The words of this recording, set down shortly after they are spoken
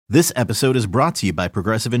This episode is brought to you by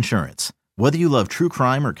Progressive Insurance. Whether you love true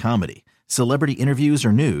crime or comedy, celebrity interviews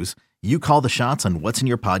or news, you call the shots on what's in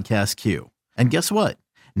your podcast queue. And guess what?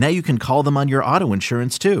 Now you can call them on your auto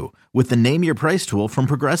insurance too with the Name Your Price tool from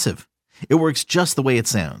Progressive. It works just the way it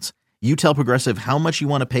sounds. You tell Progressive how much you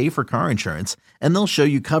want to pay for car insurance, and they'll show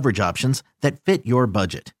you coverage options that fit your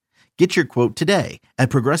budget. Get your quote today at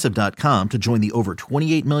Progressive.com to join the over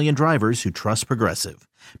 28 million drivers who trust Progressive.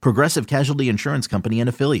 Progressive Casualty Insurance Company and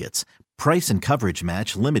Affiliates. Price and coverage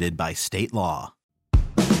match limited by state law.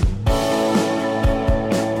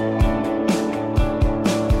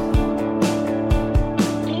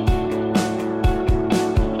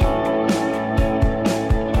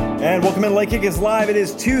 And welcome in. Late Kick is live. It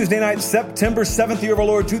is Tuesday night, September 7th, year of our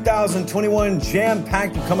Lord, 2021.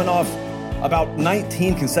 Jam-packed. We're coming off about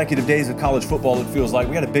 19 consecutive days of college football, it feels like.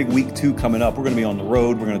 We got a big week 2 coming up. We're going to be on the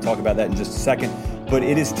road. We're going to talk about that in just a second. But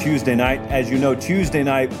it is Tuesday night. As you know, Tuesday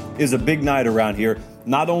night is a big night around here.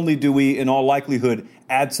 Not only do we, in all likelihood,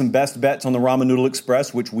 add some best bets on the Ramen Noodle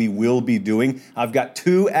Express, which we will be doing. I've got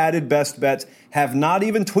 2 added best bets. Have not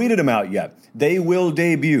even tweeted them out yet. They will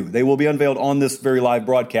debut. They will be unveiled on this very live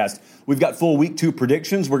broadcast. We've got full week 2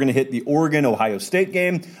 predictions. We're going to hit the Oregon-Ohio State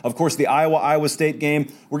game. Of course, the Iowa-Iowa State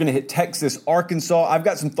game. We're going to hit Texas-Arkansas. I've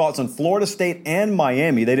got some thoughts on Florida State and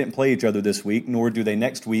Miami. They didn't play each other this week, nor do they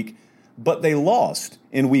next week. But they lost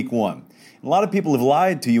in week 1. A lot of people have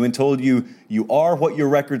lied to you and told you you are what your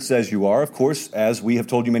record says you are. Of course, as we have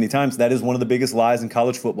told you many times, that is one of the biggest lies in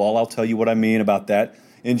college football. I'll tell you what I mean about that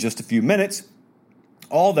in just a few minutes.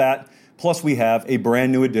 All that, plus we have a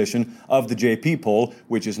brand new edition of the JP poll,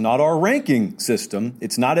 which is not our ranking system.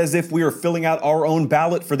 It's not as if we are filling out our own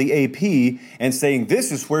ballot for the AP and saying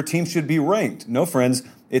this is where teams should be ranked. No, friends.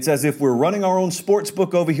 It's as if we're running our own sports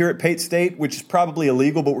book over here at Pate State, which is probably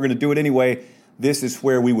illegal, but we're going to do it anyway. This is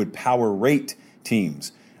where we would power rate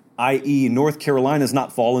teams, i.e. North Carolina's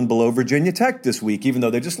not fallen below Virginia Tech this week, even though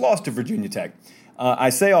they just lost to Virginia Tech. I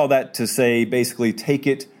say all that to say basically take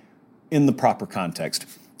it in the proper context.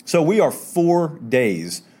 So we are 4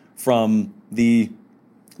 days from the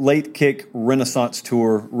Late Kick Renaissance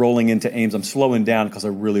Tour rolling into Ames. I'm slowing down because I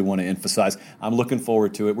really want to emphasize. I'm looking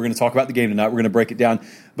forward to it. We're going to talk about the game tonight. We're going to break it down.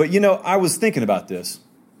 But, you know, I was thinking about this,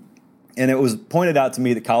 and it was pointed out to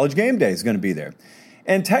me that College Game Day is going to be there.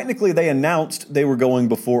 And technically they announced they were going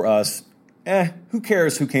before us. Who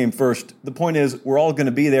cares who came first? The point is we're all going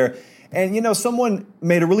to be there. And, you know, someone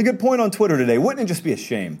made a really good point on Twitter today. Wouldn't it just be a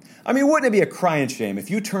shame? I mean, wouldn't it be a crying shame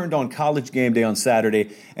if you turned on College Game Day on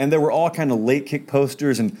Saturday and there were all kind of Late Kick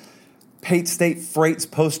posters and Pate State Freight's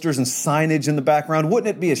posters and signage in the background?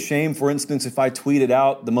 Wouldn't it be a shame, for instance, if I tweeted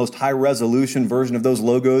out the most high-resolution version of those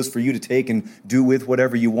logos for you to take and do with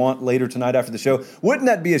whatever you want later tonight after the show? Wouldn't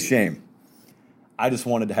that be a shame? I just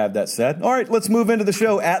wanted to have that said. All right, let's move into the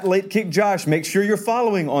show. At Late Kick Josh. Make sure you're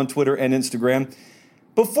following on Twitter and Instagram.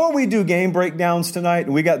 Before we do game breakdowns tonight,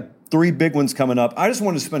 we got 3 big ones coming up. I just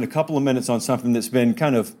wanted to spend a couple of minutes on something that's been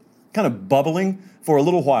kind of bubbling for a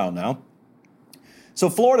little while now. So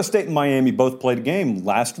Florida State and Miami both played a game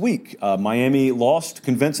last week. Miami lost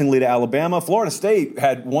convincingly to Alabama. Florida State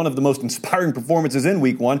had one of the most inspiring performances in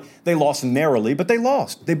week 1. They lost narrowly, but they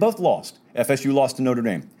lost. They both lost. FSU lost to Notre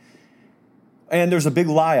Dame. And there's a big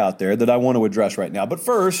lie out there that I want to address right now. But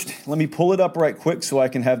first, let me pull it up right quick so I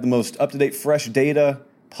can have the most up-to-date, fresh data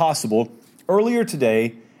possible. Earlier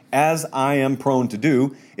today, as I am prone to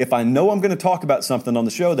do, if I know I'm going to talk about something on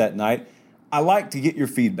the show that night, I like to get your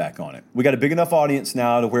feedback on it. We got a big enough audience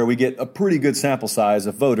now to where we get a pretty good sample size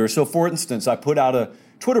of voters. So, for instance, I put out a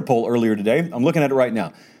Twitter poll earlier today. I'm looking at it right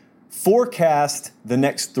now. Forecast the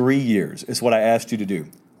next 3 years is what I asked you to do.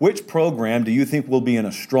 Which program do you think will be in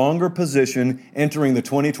a stronger position entering the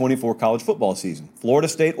 2024 college football season? Florida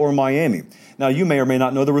State or Miami? Now, you may or may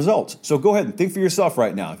not know the results. So go ahead and think for yourself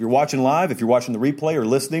right now. If you're watching live, if you're watching the replay or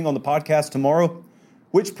listening on the podcast tomorrow,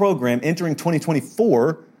 which program entering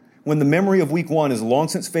 2024, when the memory of week 1 is long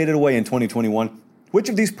since faded away in 2021, which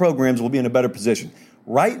of these programs will be in a better position?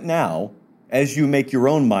 Right now, as you make your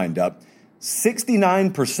own mind up,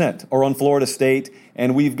 69% are on Florida State,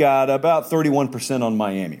 and we've got about 31% on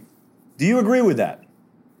Miami. Do you agree with that?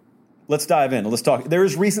 Let's dive in. Let's talk. There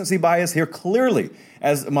is recency bias here, clearly,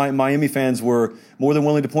 as my Miami fans were more than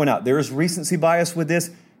willing to point out. There is recency bias with this.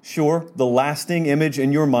 Sure, the lasting image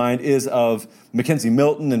in your mind is of Mackenzie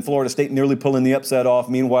Milton and Florida State nearly pulling the upset off.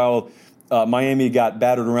 Meanwhile, Miami got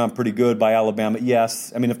battered around pretty good by Alabama.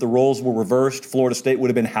 Yes, I mean, if the roles were reversed, Florida State would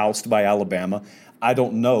have been housed by Alabama. I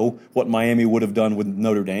don't know what Miami would have done with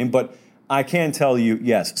Notre Dame, but I can tell you,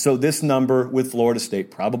 yes. So this number with Florida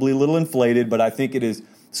State, probably a little inflated, but I think it is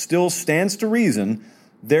still stands to reason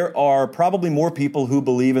there are probably more people who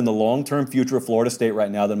believe in the long-term future of Florida State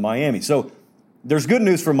right now than Miami. So there's good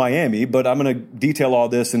news for Miami, but I'm going to detail all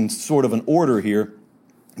this in sort of an order here.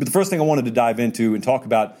 But the first thing I wanted to dive into and talk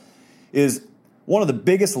about is one of the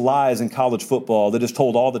biggest lies in college football that is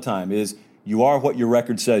told all the time is you are what your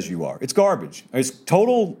record says you are. It's garbage. It's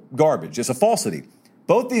total garbage. It's a falsity.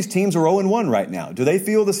 Both these teams are 0-1 right now. Do they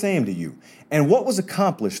feel the same to you? And what was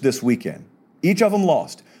accomplished this weekend? Each of them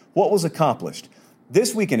lost. What was accomplished?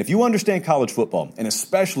 This weekend, if you understand college football, and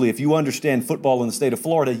especially if you understand football in the state of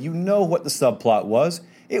Florida, you know what the subplot was.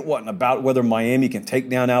 It wasn't about whether Miami can take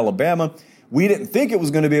down Alabama. We didn't think it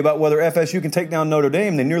was going to be about whether FSU can take down Notre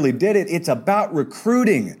Dame. They nearly did it. It's about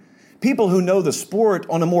recruiting. People who know the sport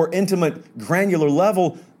on a more intimate, granular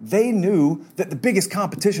level, they knew that the biggest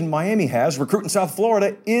competition Miami has, recruiting South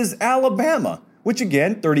Florida, is Alabama, which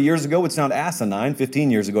again, 30 years ago would sound asinine, 15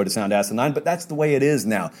 years ago would sound asinine, but that's the way it is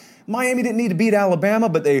now. Miami didn't need to beat Alabama,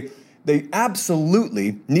 but they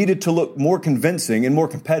absolutely needed to look more convincing and more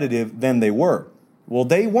competitive than they were. Well,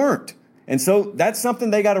 they weren't. And so that's something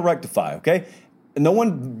they got to rectify, okay? No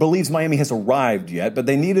one believes Miami has arrived yet, but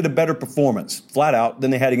they needed a better performance, flat out,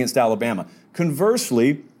 than they had against Alabama.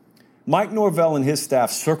 Conversely, Mike Norvell and his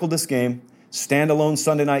staff circled this game, standalone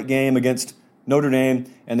Sunday night game against Notre Dame,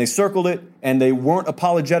 and they circled it, and they weren't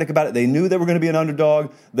apologetic about it. They knew they were going to be an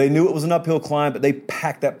underdog. They knew it was an uphill climb, but they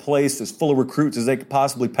packed that place as full of recruits as they could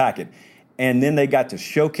possibly pack it. And then they got to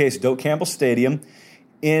showcase Doak Campbell Stadium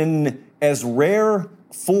in as rare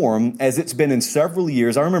form as it's been in several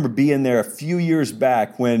years. I remember being there a few years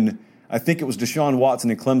back when I think it was Deshaun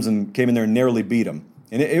Watson and Clemson came in there and narrowly beat them.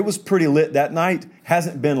 And it was pretty lit that night.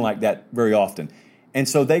 Hasn't been like that very often. And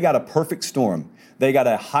so they got a perfect storm. They got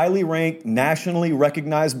a highly ranked, nationally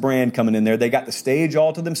recognized brand coming in there. They got the stage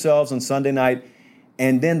all to themselves on Sunday night.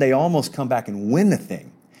 And then they almost come back and win the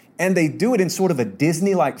thing. And they do it in sort of a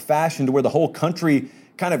Disney-like fashion to where the whole country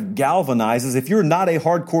kind of galvanizes. If you're not a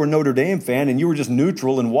hardcore Notre Dame fan and you were just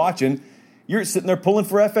neutral and watching, you're sitting there pulling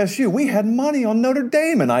for FSU. We had money on Notre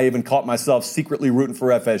Dame, and I even caught myself secretly rooting for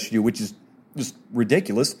FSU, which is just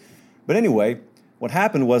ridiculous. But anyway, what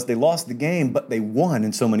happened was they lost the game, but they won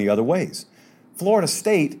in so many other ways. Florida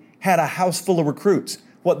State had a house full of recruits.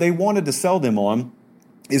 What they wanted to sell them on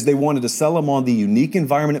is they wanted to sell them on the unique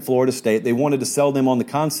environment at Florida State. They wanted to sell them on the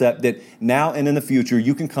concept that now and in the future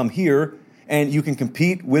you can come here and you can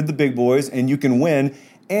compete with the big boys and you can win.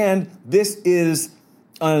 And this is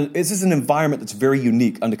an environment that's very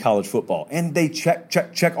unique under college football. And they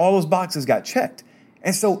check. All those boxes got checked.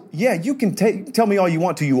 And so, yeah, you can tell me all you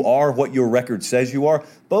want to. You are what your record says you are.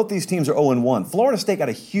 Both these teams are 0-1. Florida State got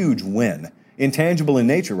a huge win, intangible in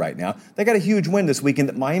nature right now. They got a huge win this weekend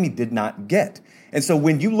that Miami did not get. And so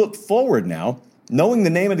when you look forward now, knowing the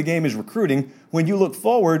name of the game is recruiting, when you look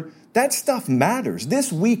forward, that stuff matters.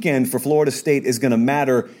 This weekend for Florida State is going to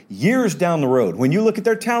matter years down the road. When you look at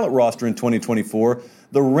their talent roster in 2024,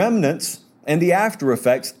 the remnants and the after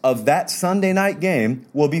effects of that Sunday night game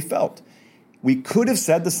will be felt. We could have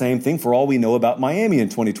said the same thing for all we know about Miami in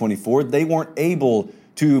 2024. They weren't able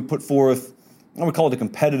to put forth, I would call it a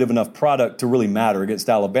competitive enough product to really matter against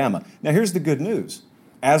Alabama. Now, here's the good news.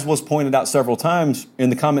 As was pointed out several times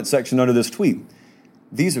in the comment section under this tweet,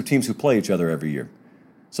 these are teams who play each other every year.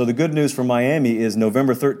 So the good news for Miami is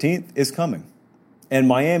November 13th is coming. And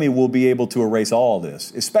Miami will be able to erase all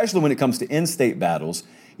this, especially when it comes to in-state battles.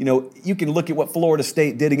 You know, you can look at what Florida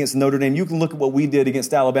State did against Notre Dame. You can look at what we did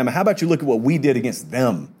against Alabama. How about you look at what we did against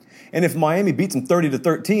them? And if Miami beats them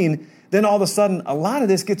 30-13, then all of a sudden a lot of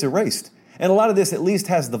this gets erased. And a lot of this at least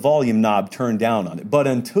has the volume knob turned down on it. But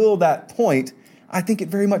until that point, I think it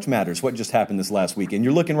very much matters what just happened this last weekend.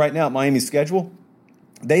 You're looking right now at Miami's schedule.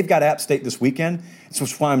 They've got App State this weekend.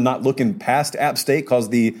 That's why I'm not looking past App State, because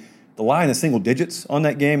the line is single digits on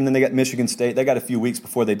that game. And then they got Michigan State. They got a few weeks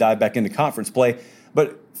before they dive back into conference play.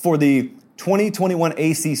 But for the 2021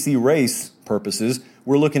 ACC race purposes,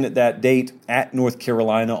 we're looking at that date at North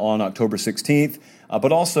Carolina on October 16th.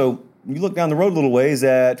 But also, you look down the road a little ways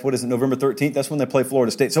at, November 13th? That's when they play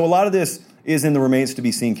Florida State. So a lot of this is in the remains to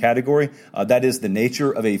be seen category. That is the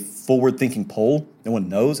nature of a forward-thinking poll. No one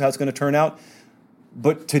knows how it's going to turn out.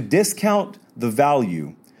 But to discount the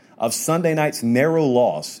value of Sunday night's narrow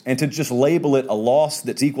loss and to just label it a loss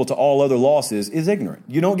that's equal to all other losses is ignorant.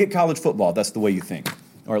 You don't get college football. That's the way you think.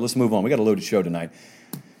 All right, let's move on. We got a loaded show tonight.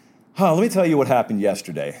 Let me tell you what happened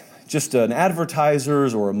yesterday. Just an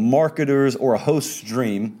advertiser's or a marketer's or a host's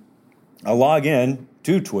dream. I log in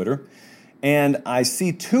to Twitter, and I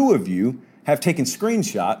see two of you have taken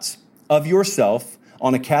screenshots of yourself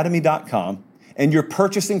on academy.com, and you're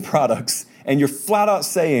purchasing products, and you're flat out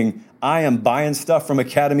saying, I am buying stuff from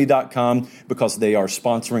Academy.com because they are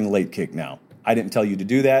sponsoring Late Kick now. I didn't tell you to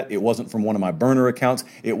do that. It wasn't from one of my burner accounts.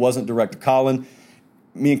 It wasn't direct to Colin.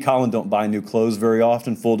 Me and Colin don't buy new clothes very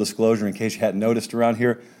often, full disclosure, in case you hadn't noticed around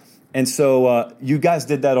here. And so you guys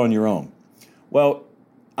did that on your own. Well,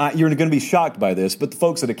 you're going to be shocked by this, but the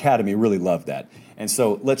folks at Academy really love that. And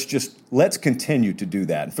so let's continue to do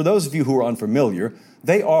that. And for those of you who are unfamiliar,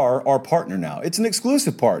 they are our partner now. It's an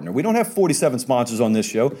exclusive partner. We don't have 47 sponsors on this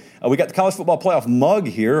show. We got the College Football Playoff mug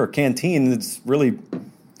here, or canteen. It's really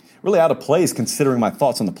out of place considering my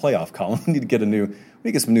thoughts on the playoff column. We need to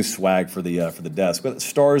get some new swag for the desk. We've got the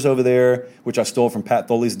stars over there, which I stole from Pat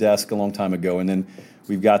Foley's desk a long time ago, and then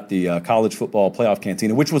we've got the College Football Playoff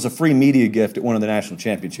Cantina, which was a free media gift at one of the national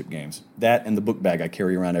championship games. That and the book bag I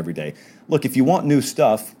carry around every day. Look, if you want new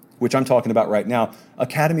stuff, which I'm talking about right now,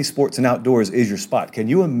 Academy Sports and Outdoors is your spot. Can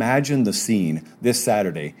you imagine the scene this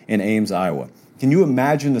Saturday in Ames, Iowa? Can you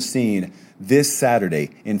imagine the scene this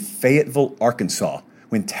Saturday in Fayetteville, Arkansas,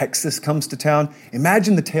 when Texas comes to town?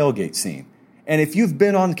 Imagine the tailgate scene. And if you've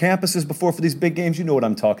been on campuses before for these big games, you know what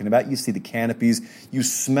I'm talking about. You see the canopies, you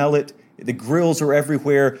smell it, the grills are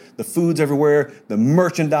everywhere, the food's everywhere, the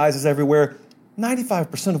merchandise is everywhere.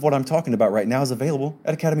 95% of what I'm talking about right now is available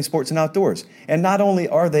at Academy Sports and Outdoors. And not only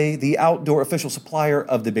are they the outdoor official supplier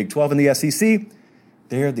of the Big 12 and the SEC,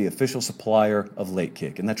 they're the official supplier of Late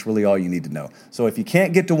Kick, and that's really all you need to know. So if you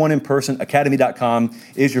can't get to one in person, Academy.com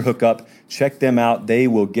is your hookup. Check them out. They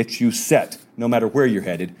will get you set, no matter where you're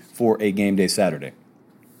headed, for a game day Saturday.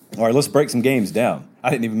 All right, let's break some games down. I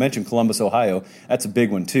didn't even mention Columbus, Ohio. That's a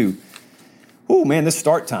big one, too. Oh, man, this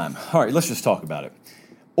start time. All right, let's just talk about it.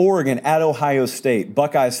 Oregon at Ohio State.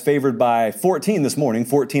 Buckeyes favored by 14 this morning,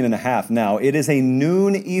 14.5 now. It is a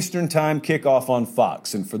noon Eastern time kickoff on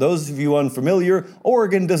Fox. And for those of you unfamiliar,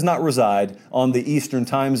 Oregon does not reside on the Eastern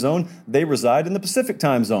time zone. They reside in the Pacific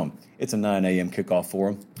time zone. It's a 9 a.m. kickoff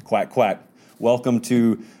for them. Quack, quack. Welcome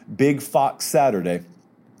to Big Fox Saturday.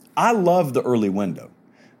 I love the early window,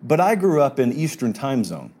 but I grew up in Eastern time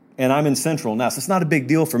zone, and I'm in Central now, so it's not a big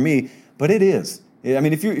deal for me, but it is. I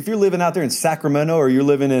mean, if you're living out there in Sacramento or you're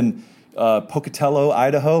living in Pocatello,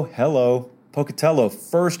 Idaho, hello, Pocatello,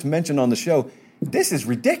 first mentioned on the show, this is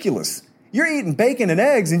ridiculous. You're eating bacon and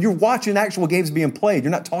eggs and you're watching actual games being played.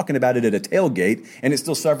 You're not talking about it at a tailgate and it's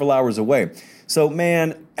still several hours away. So,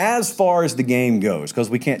 man, as far as the game goes, because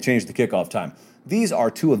we can't change the kickoff time, these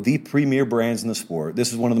are two of the premier brands in the sport.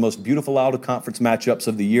 This is one of the most beautiful out-of-conference matchups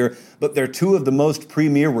of the year, but they're two of the most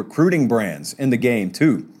premier recruiting brands in the game,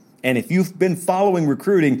 too. And if you've been following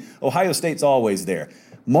recruiting, Ohio State's always there.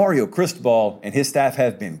 Mario Cristobal and his staff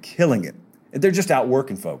have been killing it. They're just out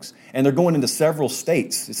working folks. And they're going into several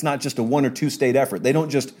states. It's not just a 1 or 2 state effort. They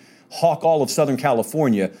don't just hawk all of Southern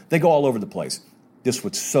California. They go all over the place. This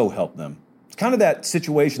would so help them. It's kind of that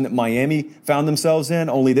situation that Miami found themselves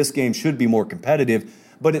in, only this game should be more competitive.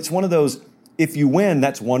 But it's one of those, if you win,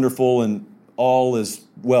 that's wonderful and all is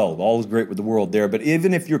great with the world there. But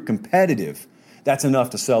even if you're competitive, that's enough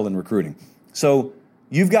to sell in recruiting. So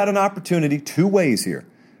you've got an opportunity 2 ways here.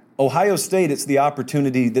 Ohio State, it's the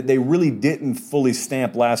opportunity that they really didn't fully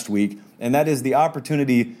stamp last week, and that is the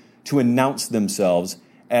opportunity to announce themselves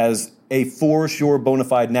as a for sure bona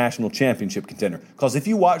fide national championship contender. Because if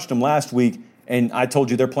you watched them last week and I told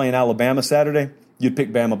you they're playing Alabama Saturday, you'd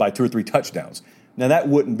pick Bama by 2 or 3 touchdowns. Now, that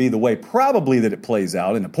wouldn't be the way probably that it plays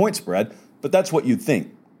out in a point spread, but that's what you'd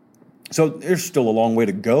think. So there's still a long way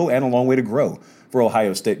to go and a long way to grow for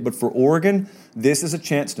Ohio State. But for Oregon, this is a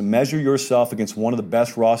chance to measure yourself against one of the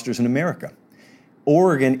best rosters in America.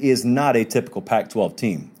 Oregon is not a typical Pac-12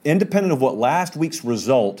 team. Independent of what last week's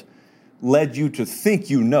result led you to think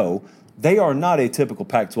you know, they are not a typical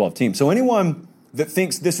Pac-12 team. So anyone that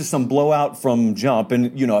thinks this is some blowout from jump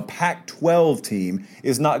and, a Pac-12 team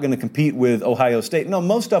is not going to compete with Ohio State, no,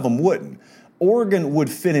 most of them wouldn't. Oregon would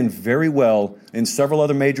fit in very well in several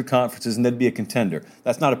other major conferences, and they'd be a contender.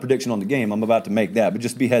 That's not a prediction on the game. I'm about to make that, but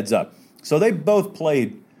just be heads up. So they both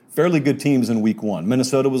played fairly good teams in week 1.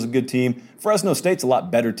 Minnesota was a good team. Fresno State's a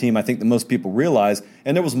lot better team, I think, than most people realize.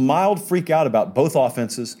 And there was mild freak out about both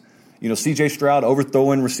offenses. C.J. Stroud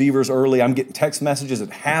overthrowing receivers early. I'm getting text messages at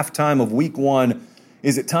halftime of week 1.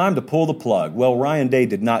 Is it time to pull the plug? Well, Ryan Day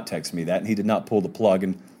did not text me that, and he did not pull the plug.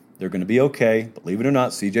 And they're going to be okay. Believe it or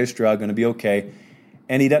not, C.J. Stroud going to be okay.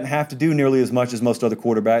 And he doesn't have to do nearly as much as most other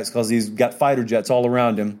quarterbacks because he's got fighter jets all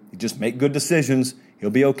around him. He just make good decisions.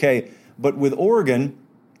 He'll be okay. But with Oregon,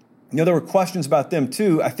 there were questions about them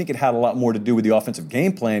too. I think it had a lot more to do with the offensive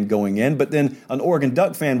game plan going in. But then an Oregon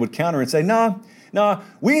Duck fan would counter and say, nah,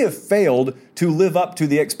 we have failed to live up to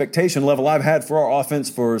the expectation level I've had for our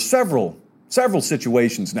offense for several Several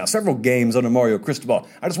situations now, several games under Mario Cristobal.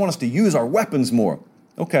 I just want us to use our weapons more.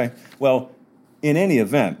 Okay, well, in any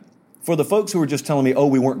event, for the folks who are just telling me, oh,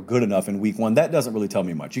 we weren't good enough in week one, that doesn't really tell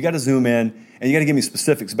me much. You got to zoom in, and you got to give me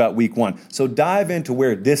specifics about week one. So dive into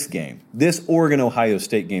where this game, this Oregon-Ohio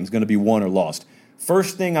State game, is going to be won or lost.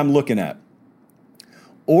 First thing I'm looking at,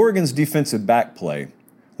 Oregon's defensive back play,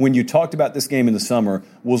 when you talked about this game in the summer,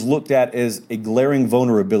 was looked at as a glaring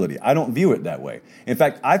vulnerability. I don't view it that way. In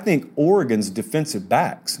fact, I think Oregon's defensive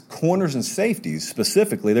backs, corners and safeties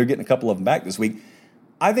specifically, they're getting a couple of them back this week,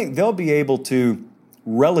 I think they'll be able to,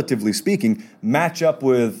 relatively speaking, match up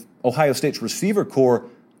with Ohio State's receiver core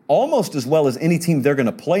almost as well as any team they're going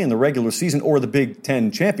to play in the regular season or the Big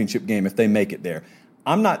Ten championship game if they make it there.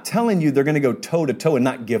 I'm not telling you they're going to go toe-to-toe and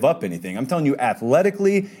not give up anything. I'm telling you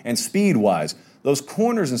athletically and speed-wise, those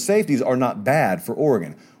corners and safeties are not bad for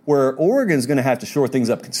Oregon. Where Oregon's going to have to shore things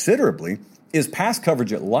up considerably is pass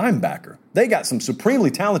coverage at linebacker. They got some supremely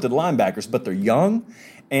talented linebackers, but they're young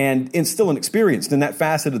and still inexperienced in that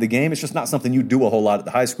facet of the game. It's just not something you do a whole lot at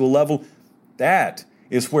the high school level. That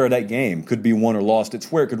is where that game could be won or lost.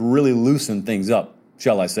 It's where it could really loosen things up,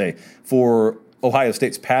 shall I say, for Ohio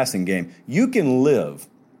State's passing game. You can live,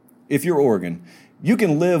 if you're Oregon, you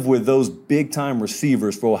can live with those big-time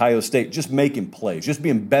receivers for Ohio State just making plays, just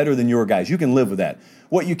being better than your guys. You can live with that.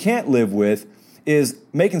 What you can't live with is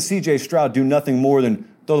making C.J. Stroud do nothing more than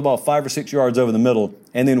throw the ball 5 or 6 yards over the middle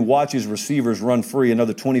and then watch his receivers run free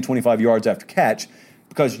another 20, 25 yards after catch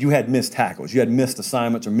because you had missed tackles, you had missed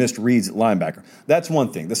assignments or missed reads at linebacker. That's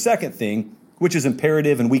one thing. The second thing, which is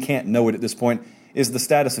imperative and we can't know it at this point, is the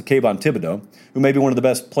status of Kayvon Thibodeaux, who may be one of the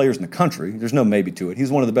best players in the country. There's no maybe to it.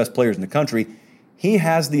 He's one of the best players in the country. He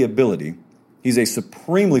has the ability, he's a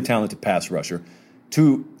supremely talented pass rusher,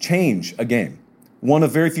 to change a game. One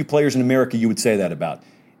of very few players in America you would say that about.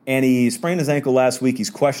 And he sprained his ankle last week. He's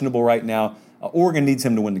questionable right now. Oregon needs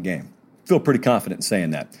him to win the game. Feel pretty confident in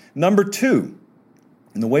saying that. Number two,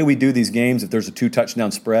 and the way we do these games, if there's a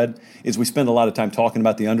 2-touchdown spread, is we spend a lot of time talking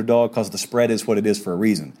about the underdog because the spread is what it is for a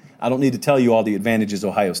reason. I don't need to tell you all the advantages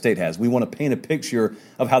Ohio State has. We want to paint a picture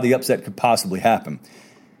of how the upset could possibly happen.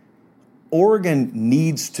 Oregon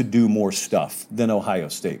needs to do more stuff than Ohio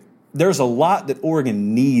State. There's a lot that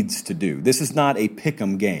Oregon needs to do. This is not a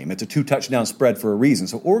pick-em game. It's a 2-touchdown spread for a reason.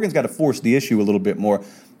 So Oregon's got to force the issue a little bit more.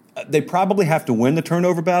 They probably have to win the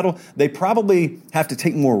turnover battle. They probably have to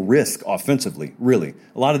take more risk offensively, really.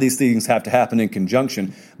 A lot of these things have to happen in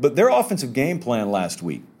conjunction. But their offensive game plan last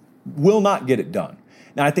week will not get it done.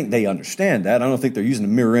 Now, I think they understand that. I don't think they're using a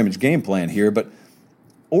mirror image game plan here, but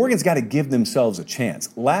Oregon's got to give themselves a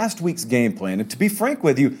chance. Last week's game plan, and to be frank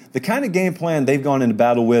with you, the kind of game plan they've gone into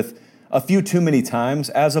battle with a few too many times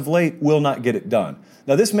as of late will not get it done.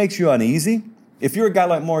 Now, this makes you uneasy. If you're a guy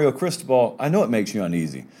like Mario Cristobal, I know it makes you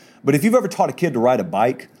uneasy. But if you've ever taught a kid to ride a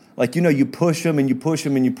bike, like, you push them and you push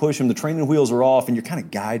them and you push them, the training wheels are off and you're kind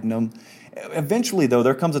of guiding them. Eventually, though,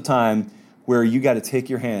 there comes a time where you got to take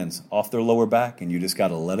your hands off their lower back and you just got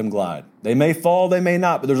to let them glide. They may fall, they may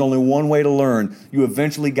not, but there's only one way to learn. You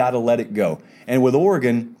eventually got to let it go. And with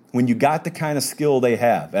Oregon, when you got the kind of skill they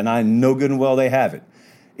have, and I know good and well they have it,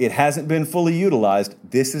 it hasn't been fully utilized.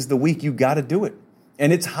 This is the week you got to do it.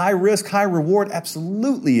 And it's high risk, high reward.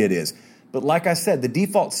 Absolutely it is. But like I said, the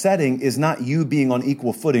default setting is not you being on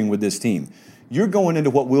equal footing with this team. You're going into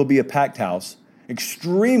what will be a packed house,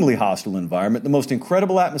 extremely hostile environment, the most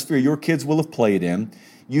incredible atmosphere your kids will have played in.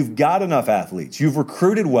 You've got enough athletes. You've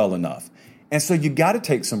recruited well enough. And so you got to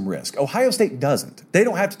take some risk. Ohio State doesn't. They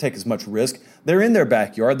don't have to take as much risk. They're in their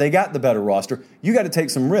backyard. They got the better roster. You got to take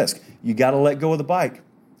some risk. You got to let go of the bike.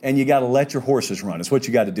 And you got to let your horses run. It's what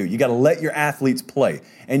you got to do. You got to let your athletes play.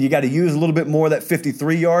 And you got to use a little bit more of that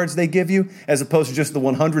 53 yards they give you as opposed to just the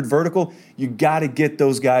 100 vertical. You got to get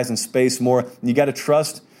those guys in space more. And you got to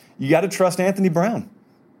trust Anthony Brown.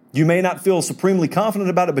 You may not feel supremely confident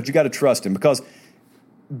about it, but you got to trust him because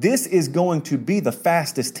this is going to be the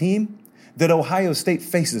fastest team that Ohio State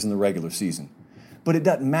faces in the regular season. But it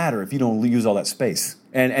doesn't matter if you don't use all that space.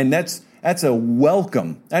 And that's a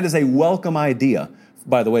welcome. That is a welcome idea.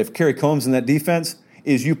 By the way, if Kerry Combs in that defense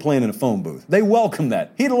is you playing in a phone booth. They welcome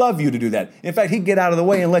that. He'd love you to do that. In fact, he'd get out of the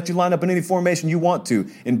way and let you line up in any formation you want to,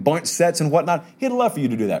 in bunch sets and whatnot. He'd love for you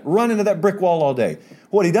to do that. Run into that brick wall all day.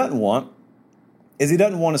 What he doesn't want is he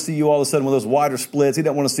doesn't want to see you all of a sudden with those wider splits. He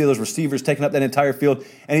doesn't want to see those receivers taking up that entire field.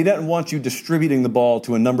 And he doesn't want you distributing the ball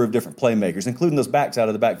to a number of different playmakers, including those backs out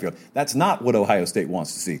of the backfield. That's not what Ohio State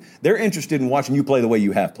wants to see. They're interested in watching you play the way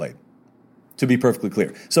you have played, to be perfectly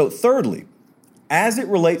clear. So thirdly, as it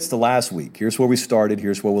relates to last week, here's where we started,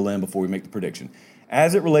 here's where we'll end before we make the prediction.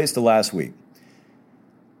 As it relates to last week,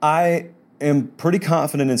 I am pretty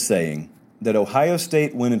confident in saying that Ohio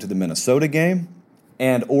State went into the Minnesota game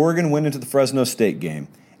and Oregon went into the Fresno State game.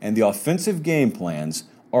 And the offensive game plans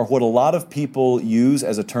are what a lot of people use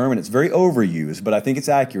as a term, and it's very overused, but I think it's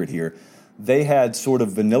accurate here. They had sort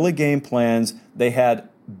of vanilla game plans. They had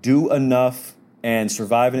do enough and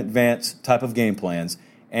survive in advance type of game plans,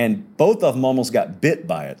 and both of them almost got bit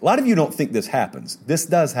by it. A lot of you don't think this happens. This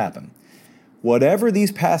does happen. Whatever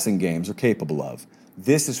these passing games are capable of,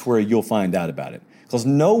 this is where you'll find out about it. Because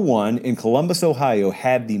no one in Columbus, Ohio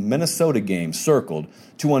had the Minnesota game circled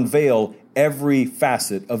to unveil every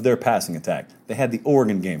facet of their passing attack. They had the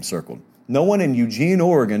Oregon game circled. No one in Eugene,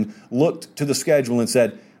 Oregon looked to the schedule and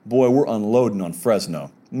said, boy, we're unloading on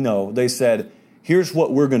Fresno. No, they said, here's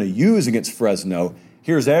what we're going to use against Fresno.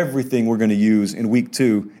 Here's everything we're going to use in week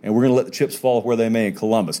 2, and we're going to let the chips fall where they may in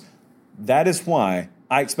Columbus. That is why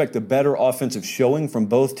I expect a better offensive showing from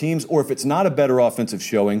both teams, or if it's not a better offensive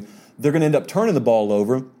showing, they're going to end up turning the ball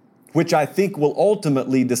over, which I think will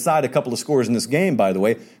ultimately decide a couple of scores in this game, by the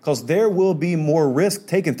way, because there will be more risk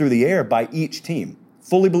taken through the air by each team.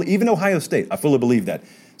 Even Ohio State, I fully believe that.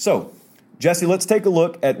 So, Jesse, let's take a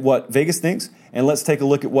look at what Vegas thinks, and let's take a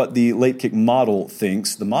look at what the late kick model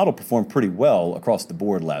thinks. The model performed pretty well across the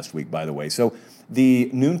board last week, by the way. So the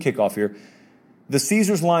noon kickoff here, the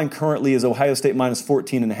Caesars line currently is Ohio State minus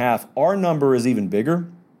 14.5. Our number is even bigger.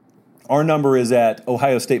 Our number is at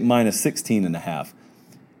Ohio State minus 16.5.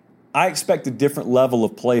 I expect a different level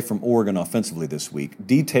of play from Oregon offensively this week,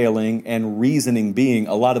 detailing and reasoning being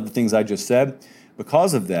a lot of the things I just said.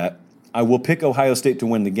 Because of that, I will pick Ohio State to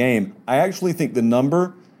win the game. I actually think the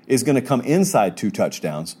number is going to come inside 2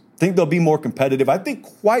 touchdowns. I think they'll be more competitive. I think,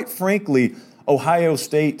 quite frankly, Ohio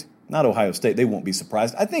State, they won't be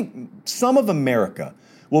surprised. I think some of America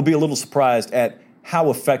will be a little surprised at how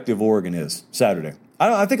effective Oregon is Saturday.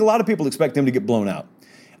 I think a lot of people expect them to get blown out.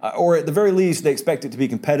 Or at the very least, they expect it to be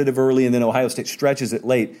competitive early and then Ohio State stretches it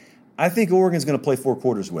late. I think Oregon's going to play 4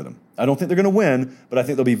 quarters with them. I don't think they're going to win, but I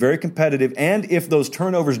think they'll be very competitive. And if those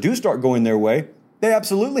turnovers do start going their way, they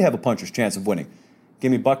absolutely have a puncher's chance of winning.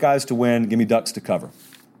 Give me Buckeyes to win. Give me Ducks to cover.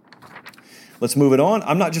 Let's move it on.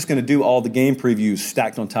 I'm not just going to do all the game previews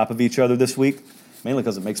stacked on top of each other this week, mainly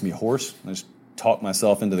because it makes me hoarse. I just talk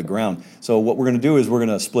myself into the ground. So what we're going to do is we're going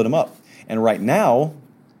to split them up. And right now,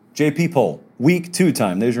 JP poll, week 2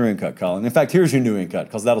 time. There's your in-cut, Colin. In fact, here's your new in-cut,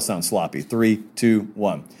 because that'll sound sloppy. 3, 2,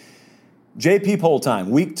 1. JP poll time,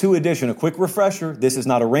 week 2 edition. A quick refresher. This is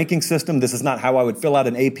not a ranking system. This is not how I would fill out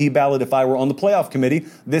an AP ballot if I were on the playoff committee.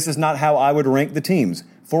 This is not how I would rank the teams.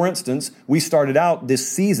 For instance, we started out this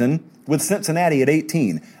season with Cincinnati at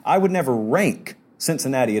 18. I would never rank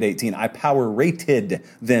Cincinnati at 18. I power rated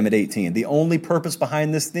them at 18. The only purpose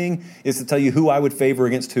behind this thing is to tell you who I would favor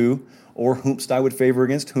against who, or whomst I would favor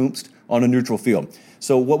against whomst on a neutral field.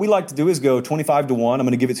 So what we like to do is go 25 to 1. I'm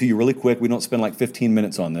going to give it to you really quick. We don't spend like 15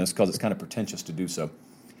 minutes on this because it's kind of pretentious to do so.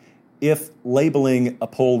 If labeling a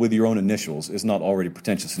poll with your own initials is not already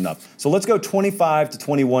pretentious enough. So let's go 25 to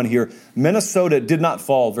 21 here. Minnesota did not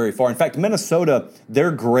fall very far. In fact, Minnesota,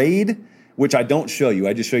 their grade, which I don't show you,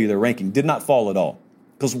 I just show you their ranking, did not fall at all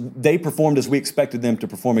because they performed as we expected them to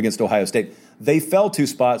perform against Ohio State. They fell 2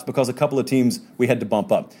 spots because a couple of teams we had to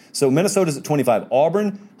bump up. So Minnesota's at 25.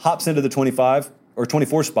 Auburn hops into the 25 or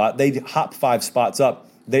 24 spot. They hop 5 spots up.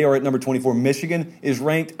 They are at number 24. Michigan is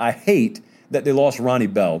ranked. I hate that they lost Ronnie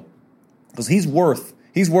Bell because he's worth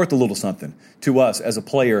a little something to us as a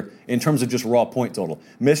player in terms of just raw point total.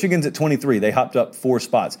 Michigan's at 23. They hopped up 4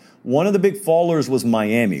 spots. One of the big fallers was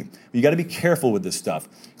Miami. You got to be careful with this stuff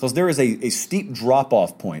because there is a steep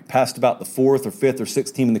drop-off point past about the 4th or 5th or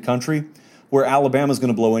 6th team in the country where Alabama's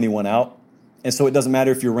going to blow anyone out. And so it doesn't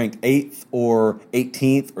matter if you're ranked 8th or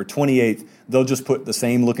 18th or 28th. They'll just put the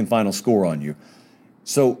same looking final score on you.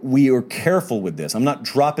 So we are careful with this. I'm not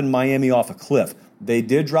dropping Miami off a cliff. They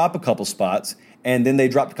did drop a couple spots, and then they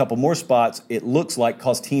dropped a couple more spots, it looks like,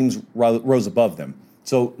 because teams rose above them.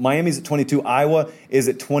 So Miami's at 22. Iowa is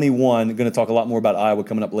at 21. Going to talk a lot more about Iowa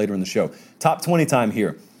coming up later in the show. Top 20 time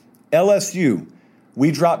here. LSU,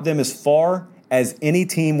 we dropped them as far as any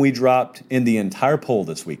team we dropped in the entire poll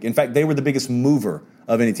this week. In fact, they were the biggest mover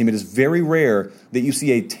of any team. It is very rare that you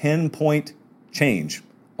see a 10-point change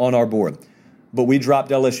on our board. But we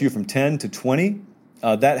dropped LSU from 10 to 20.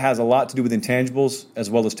 That has a lot to do with intangibles as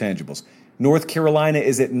well as tangibles. North Carolina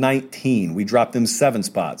is at 19. We dropped them 7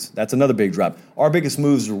 spots. That's another big drop. Our biggest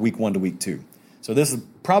moves are week 1 to week 2. So this is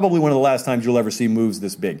probably one of the last times you'll ever see moves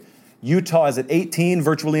this big. Utah is at 18,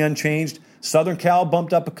 virtually unchanged. Southern Cal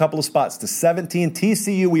bumped up a couple of spots to 17.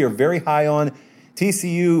 TCU, we are very high on.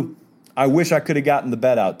 TCU, I wish I could have gotten the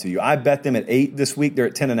bet out to you. I bet them at 8 this week. They're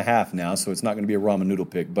at 10.5 now, so it's not going to be a ramen noodle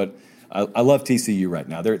pick. But I love TCU right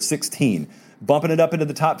now. They're at 16. Bumping it up into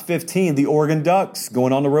the top 15, the Oregon Ducks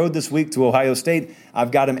going on the road this week to Ohio State.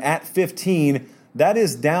 I've got them at 15. That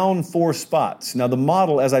is down 4 spots. Now, the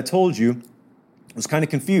model, as I told you, was kind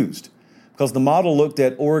of confused because the model looked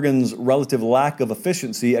at Oregon's relative lack of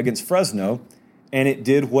efficiency against Fresno, and it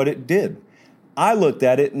did what it did. I looked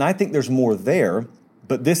at it, and I think there's more there,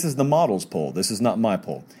 but this is the model's poll. This is not my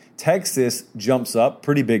poll. Texas jumps up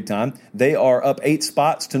pretty big time. They are up 8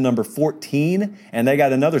 spots to number 14, and they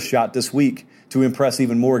got another shot this week to impress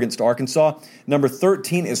even more against Arkansas. Number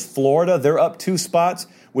 13 is Florida. They're up 2 spots.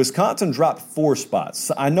 Wisconsin dropped 4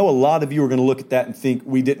 spots. I know a lot of you are going to look at that and think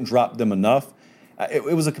we didn't drop them enough. It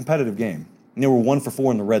was a competitive game. And they were 1 for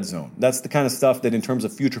 4 in the red zone. That's the kind of stuff that in terms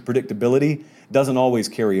of future predictability doesn't always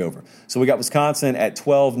carry over. So we got Wisconsin at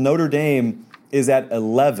 12. Notre Dame is at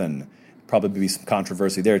 11. Probably be some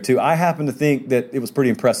controversy there too. I happen to think that it was pretty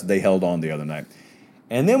impressive they held on the other night.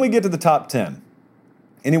 And then we get to the top 10.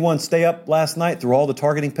 Anyone stay up last night through all the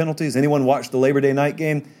targeting penalties? Anyone watch the Labor Day night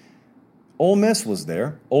game? Ole Miss was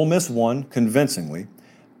there. Ole Miss won convincingly.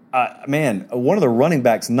 One of the running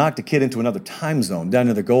backs knocked a kid into another time zone down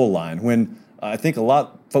near the goal line when I think a lot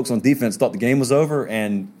of folks on defense thought the game was over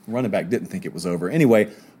and running back didn't think it was over.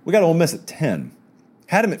 Anyway, we got Ole Miss at 10.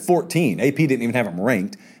 Had him at 14. AP didn't even have him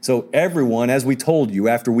ranked. So everyone, as we told you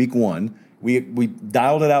after week 1, we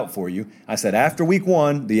dialed it out for you. I said after week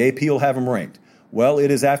 1, the AP will have him ranked. Well,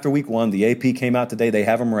 it is after week 1. The AP came out today. They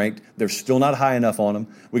have them ranked. They're still not high enough on them.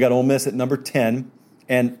 We got Ole Miss at number 10.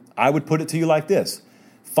 And I would put it to you like this.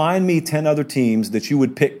 Find me 10 other teams that you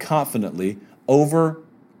would pick confidently over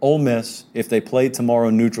Ole Miss if they played tomorrow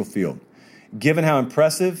neutral field. Given how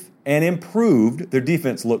impressive and improved their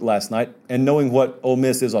defense looked last night and knowing what Ole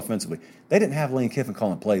Miss is offensively. They didn't have Lane Kiffin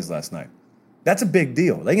calling plays last night. That's a big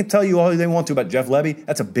deal. They can tell you all they want to about Jeff Lebby.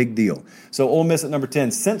 That's a big deal. So Ole Miss at number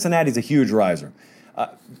 10. Cincinnati's a huge riser.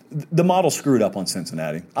 The model screwed up on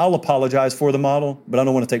Cincinnati. I'll apologize for the model, but I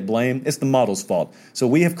don't want to take blame. It's the model's fault. So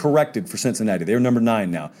we have corrected for Cincinnati. They're number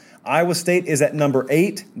 9 now. Iowa State is at number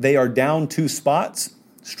 8. They are down 2 spots.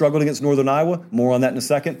 Struggled against Northern Iowa. More on that in a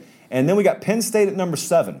second. And then we got Penn State at number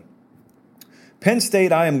 7. Penn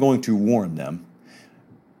State, I am going to warn them.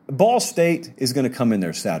 Ball State is going to come in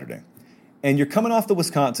there Saturday. And you're coming off the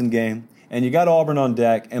Wisconsin game, and you got Auburn on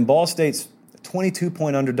deck, and Ball State's a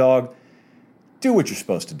 22-point underdog. Do what you're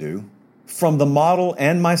supposed to do. From the model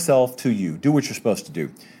and myself to you, do what you're supposed to do.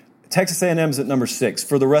 Texas A&M is at number 6.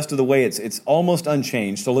 For the rest of the way, it's almost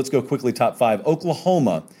unchanged, so let's go quickly top 5.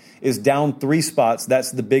 Oklahoma is down 3 spots. That's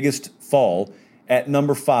the biggest fall at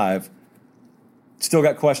number 5. Still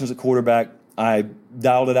got questions at quarterback. I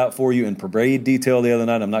dialed it out for you in great detail the other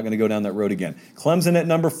night. I'm not going to go down that road again. Clemson at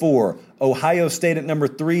number 4. Ohio State at number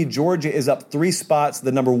 3. Georgia is up 3 spots.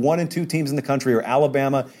 The number 1 and 2 teams in the country are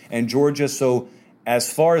Alabama and Georgia. So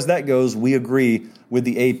as far as that goes, we agree with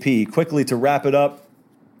the AP. Quickly to wrap it up,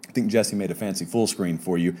 I think Jesse made a fancy full screen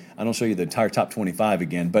for you. I don't show you the entire top 25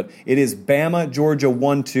 again, but it is Bama, Georgia,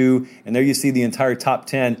 1-2, and there you see the entire top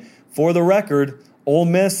 10. For the record, Ole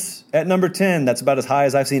Miss at number 10. That's about as high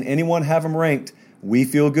as I've seen anyone have them ranked. We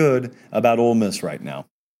feel good about Ole Miss right now.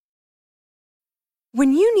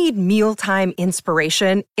 When you need mealtime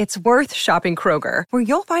inspiration, it's worth shopping Kroger, where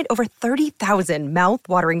you'll find over 30,000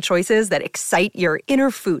 mouth-watering choices that excite your inner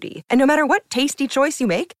foodie. And no matter what tasty choice you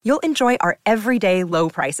make, you'll enjoy our everyday low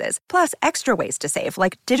prices, plus extra ways to save,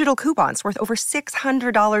 like digital coupons worth over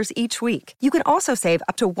 $600 each week. You can also save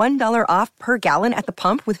up to $1 off per gallon at the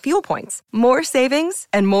pump with fuel points. More savings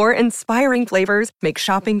and more inspiring flavors make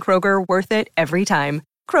shopping Kroger worth it every time.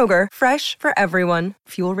 Kroger, fresh for everyone.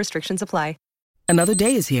 Fuel restrictions apply. Another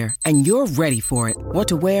day is here, and you're ready for it. What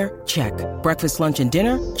to wear? Check. Breakfast, lunch, and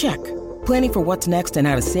dinner? Check. Planning for what's next and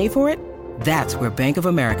how to save for it? That's where Bank of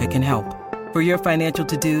America can help. For your financial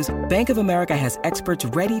to-dos, Bank of America has experts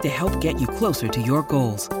ready to help get you closer to your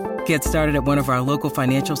goals. Get started at one of our local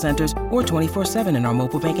financial centers or 24/7 in our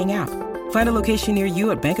mobile banking app. Find a location near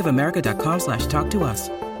you at bankofamerica.com/talktous.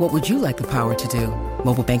 What would you like the power to do?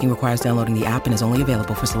 Mobile banking requires downloading the app and is only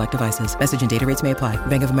available for select devices. Message and data rates may apply.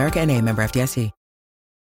 Bank of America N.A., member FDIC.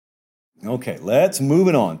 Okay, let's move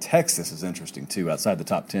it on. Texas is interesting, too, outside the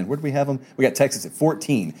top 10. Where do we have them? We got Texas at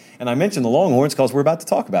 14. And I mentioned the Longhorns because we're about to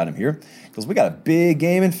talk about them here because we got a big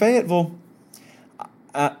game in Fayetteville.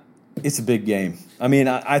 It's a big game. I mean,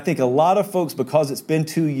 I think a lot of folks, because it's been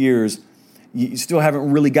 2 years, you still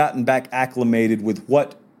haven't really gotten back acclimated with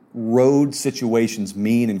what road situations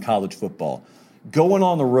mean in college football. Going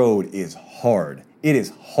on the road is hard. It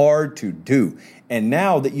is hard to do. And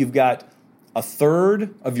now that you've got a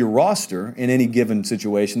third of your roster in any given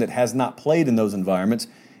situation that has not played in those environments,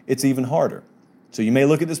 it's even harder. So you may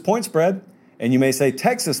look at this point spread, and you may say,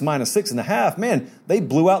 Texas minus 6.5. Man, they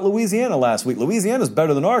blew out Louisiana last week. Louisiana's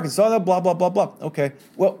better than Arkansas, blah, blah, blah, blah. Okay,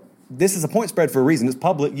 well, this is a point spread for a reason. It's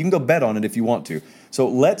public. You can go bet on it if you want to. So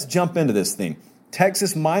let's jump into this thing.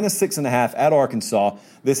 Texas minus 6.5 at Arkansas.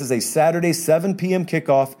 This is a Saturday, 7 p.m.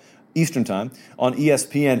 kickoff Eastern time on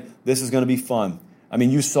ESPN. This is going to be fun. I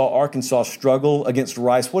mean, you saw Arkansas struggle against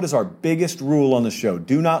Rice. What is our biggest rule on the show?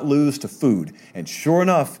 Do not lose to food. And sure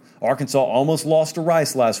enough, Arkansas almost lost to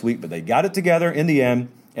Rice last week, but they got it together in the end,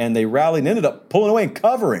 and they rallied and ended up pulling away and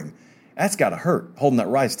covering. That's got to hurt, holding that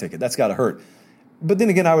Rice ticket. That's got to hurt. But then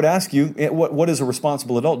again, I would ask you, what is a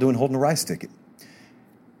responsible adult doing holding a Rice ticket?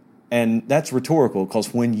 And that's rhetorical,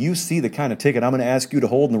 because when you see the kind of ticket I'm going to ask you to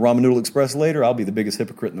hold in the Ramen Noodle Express later, I'll be the biggest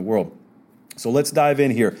hypocrite in the world. So let's dive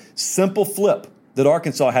in here. Simple flip that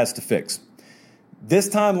Arkansas has to fix. This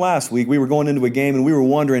time last week, we were going into a game and we were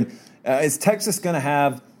wondering, is Texas going to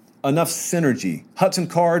have enough synergy? Hudson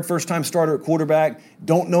Card, first-time starter at quarterback,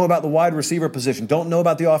 don't know about the wide receiver position, don't know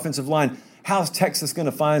about the offensive line. How's Texas going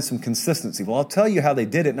to find some consistency? Well, I'll tell you how they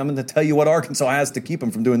did it, and I'm going to tell you what Arkansas has to keep them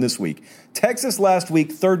from doing this week. Texas last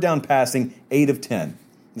week, third down passing, 8 of 10.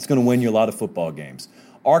 It's going to win you a lot of football games.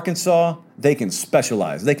 Arkansas, they can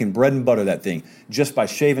specialize. They can bread and butter that thing just by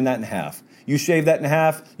shaving that in half. You shave that in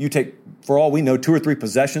half, you take, for all we know, 2 or 3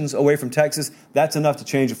 possessions away from Texas. That's enough to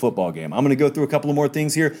change a football game. I'm going to go through a couple of more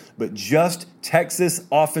things here, but just Texas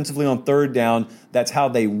offensively on third down, that's how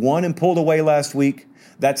they won and pulled away last week.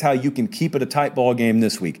 That's how you can keep it a tight ball game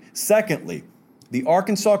this week. Secondly, the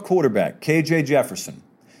Arkansas quarterback, KJ Jefferson.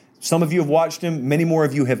 Some of you have watched him. Many more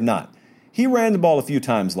of you have not. He ran the ball a few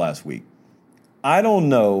times last week. I don't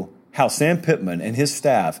know how Sam Pittman and his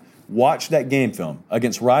staff watched that game film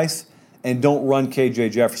against Rice and don't run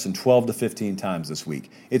KJ Jefferson 12 to 15 times this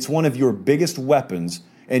week. It's one of your biggest weapons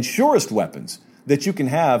and surest weapons that you can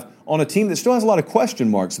have on a team that still has a lot of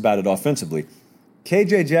question marks about it offensively.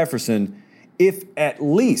 KJ Jefferson, if at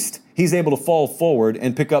least he's able to fall forward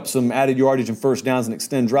and pick up some added yardage and first downs and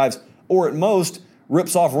extend drives, or at most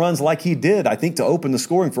rips off runs like he did, I think, to open the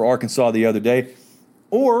scoring for Arkansas the other day,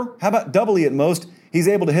 or how about doubly at most, he's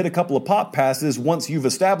able to hit a couple of pop passes once you've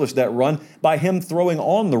established that run by him throwing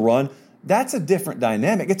on the run. That's a different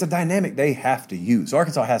dynamic. It's a dynamic they have to use.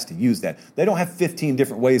 Arkansas has to use that. They don't have 15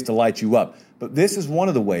 different ways to light you up. But this is one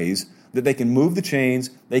of the ways that they can move the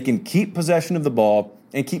chains, they can keep possession of the ball,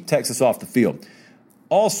 and keep Texas off the field.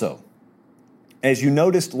 Also, as you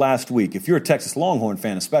noticed last week, if you're a Texas Longhorn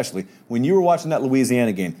fan especially, when you were watching that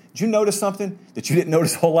Louisiana game, did you notice something that you didn't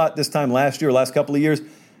notice a whole lot this time last year or last couple of years?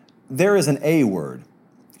 There is an A word.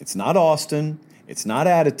 It's not Austin. It's not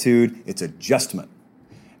attitude. It's adjustment.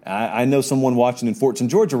 I know someone watching in Fortson,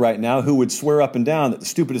 Georgia right now who would swear up and down that the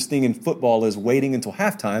stupidest thing in football is waiting until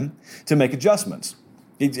halftime to make adjustments.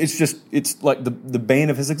 It's like the bane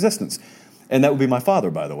of his existence. And that would be my father,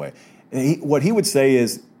 by the way. What he would say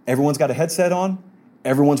is, everyone's got a headset on,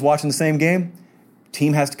 everyone's watching the same game,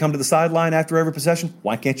 team has to come to the sideline after every possession.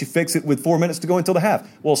 Why can't you fix it with 4 minutes to go until the half?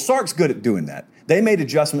 Well, Sark's good at doing that. They made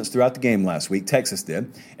adjustments throughout the game last week, Texas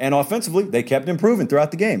did, and offensively, they kept improving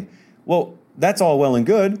throughout the game. Well, that's all well and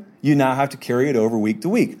good. You now have to carry it over week to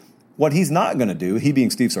week. What he's not going to do, he being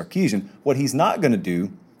Steve Sarkisian, what he's not going to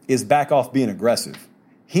do is back off being aggressive.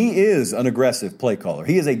 He is an aggressive play caller.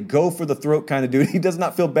 He is a go-for-the-throat kind of dude. He does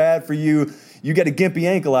not feel bad for you. You get a gimpy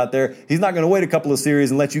ankle out there. He's not going to wait a couple of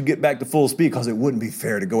series and let you get back to full speed because it wouldn't be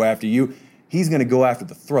fair to go after you. He's going to go after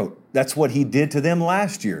the throat. That's what he did to them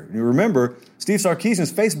last year. You remember, Steve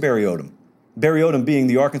Sarkisian's faced Barry Odom. Barry Odom being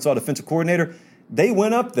the Arkansas defensive coordinator. They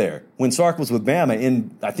went up there when Sark was with Bama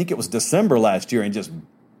in, I think it was December last year, and just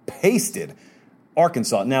pasted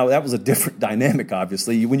Arkansas. Now, that was a different dynamic,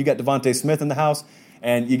 obviously. When you got Devontae Smith in the house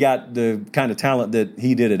and you got the kind of talent that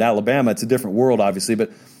he did at Alabama, it's a different world, obviously.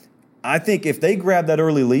 But I think if they grab that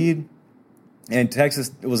early lead, and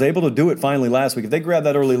Texas was able to do it finally last week, if they grab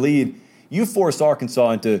that early lead, you force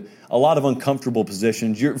Arkansas into a lot of uncomfortable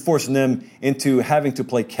positions. You're forcing them into having to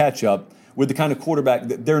play catch-up with the kind of quarterback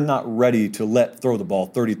that they're not ready to let throw the ball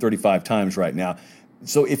 30, 35 times right now.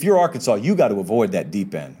 So if you're Arkansas, you got to avoid that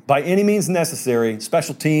deep end. By any means necessary,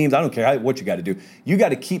 special teams, I don't care what you got to do. You got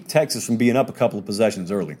to keep Texas from being up a couple of possessions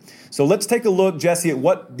early. So let's take a look, Jesse, at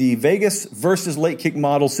what the Vegas versus late kick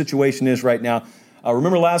model situation is right now.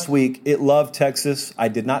 Remember last week, it loved Texas. I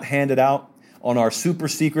did not hand it out on our super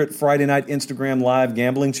secret Friday night Instagram live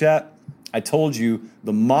gambling chat. I told you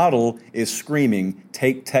the model is screaming,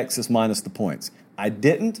 take Texas minus the points. I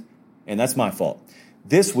didn't, and that's my fault.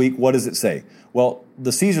 This week, what does it say? Well,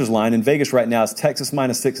 the Caesars line in Vegas right now is Texas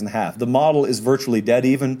minus 6.5. The model is virtually dead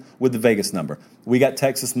even with the Vegas number. We got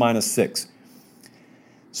Texas minus 6.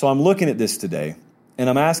 So I'm looking at this today, and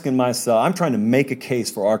I'm asking myself, I'm trying to make a case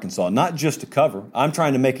for Arkansas, not just to cover. I'm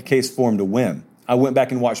trying to make a case for them to win. I went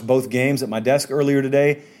back and watched both games at my desk earlier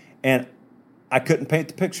today, and I couldn't paint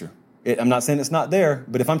the picture. I'm not saying it's not there,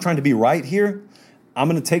 but if I'm trying to be right here, I'm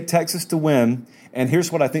going to take Texas to win, and here's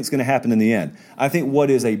what I think is going to happen in the end. I think what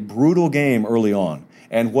is a brutal game early on,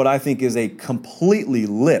 and what I think is a completely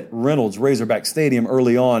lit Reynolds Razorback Stadium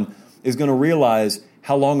early on, is going to realize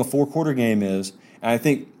how long a four-quarter game is. And I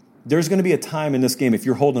think there's going to be a time in this game, if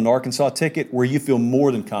you're holding an Arkansas ticket, where you feel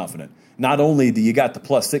more than confident. Not only do you got the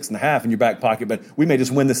plus 6.5 in your back pocket, but we may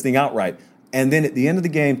just win this thing outright. And then at the end of the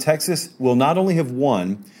game, Texas will not only have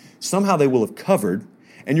won, somehow they will have covered.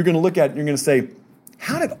 And you're going to look at it and you're going to say,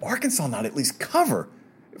 how did Arkansas not at least cover?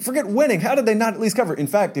 Forget winning. How did they not at least cover? In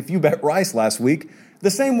fact, if you bet Rice last week,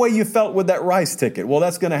 the same way you felt with that Rice ticket, well,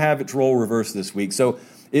 that's going to have its role reversed this week. So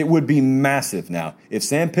it would be massive now if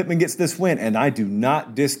Sam Pittman gets this win, and I do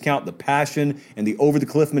not discount the passion and the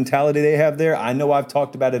over-the-cliff mentality they have there. I know I've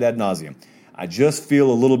talked about it ad nauseum. I just feel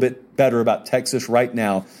a little bit better about Texas right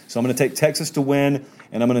now. So I'm going to take Texas to win,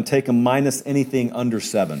 and I'm going to take them minus anything under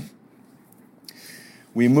 7.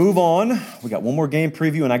 We move on. We got one more game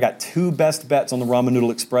preview, and I got 2 best bets on the Ramen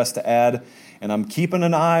Noodle Express to add. And I'm keeping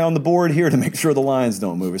an eye on the board here to make sure the lines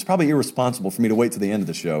don't move. It's probably irresponsible for me to wait to the end of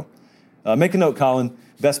the show. Make a note, Colin.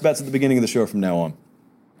 Best bets at the beginning of the show from now on.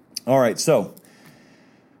 All right, so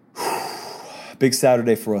big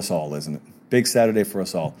Saturday for us all, isn't it? Big Saturday for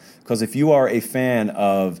us all. Because if you are a fan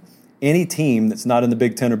of any team that's not in the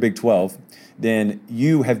Big Ten or Big 12, then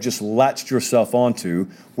you have just latched yourself onto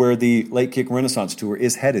where the Late Kick Renaissance Tour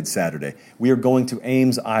is headed Saturday. We are going to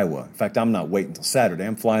Ames, Iowa. In fact, I'm not waiting until Saturday.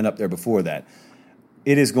 I'm flying up there before that.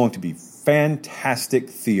 It is going to be fantastic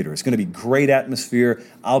theater. It's going to be great atmosphere.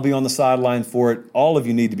 I'll be on the sideline for it. All of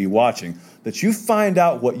you need to be watching. That you find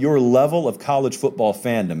out what your level of college football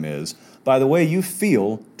fandom is by the way you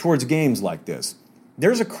feel towards games like this.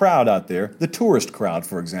 There's a crowd out there, the tourist crowd,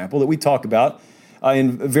 for example, that we talk about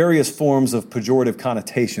in various forms of pejorative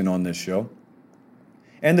connotation on this show.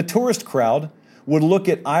 And the tourist crowd would look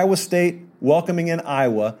at Iowa State welcoming in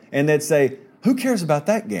Iowa, and they'd say, who cares about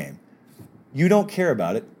that game? You don't care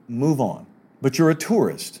about it, move on. But you're a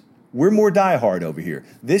tourist. We're more diehard over here.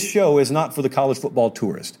 This show is not for the college football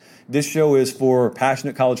tourist. This show is for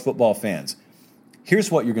passionate college football fans.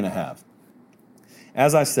 Here's what you're going to have.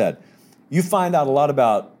 As I said, you find out a lot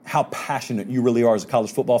about how passionate you really are as a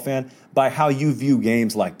college football fan by how you view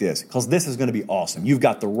games like this, because this is going to be awesome. You've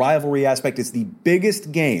got the rivalry aspect. It's the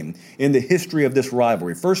biggest game in the history of this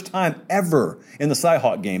rivalry. First time ever in the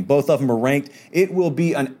Cy-Hawk game. Both of them are ranked. It will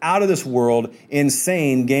be an out-of-this-world,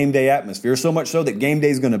 insane game day atmosphere, so much so that game day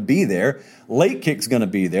is going to be there. Late Kick's going to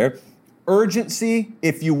be there. Urgency,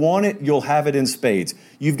 if you want it, you'll have it in spades.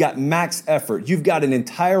 You've got max effort. You've got an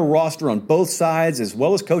entire roster on both sides, as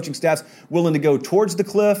well as coaching staffs, willing to go towards the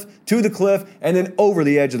cliff, to the cliff, and then over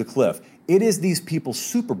the edge of the cliff. It is these people's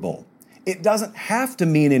Super Bowl. It doesn't have to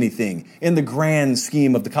mean anything in the grand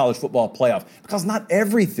scheme of the college football playoff, because not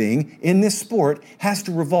everything in this sport has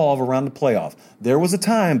to revolve around the playoff. There was a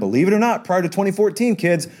time, believe it or not, prior to 2014,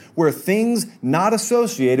 kids, where things not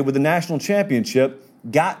associated with the national championship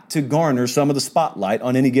got to garner some of the spotlight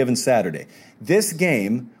on any given Saturday. This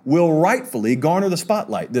game will rightfully garner the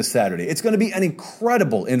spotlight this Saturday. It's going to be an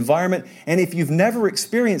incredible environment, and if you've never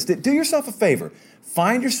experienced it, do yourself a favor.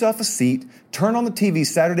 Find yourself a seat, turn on the TV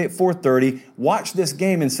Saturday at 4:30, watch this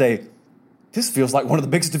game and say, this feels like one of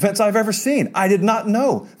the biggest events I've ever seen. I did not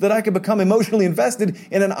know that I could become emotionally invested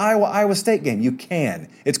in an Iowa State game. You can.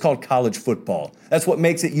 It's called college football. That's what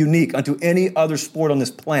makes it unique unto any other sport on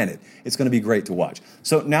this planet. It's going to be great to watch.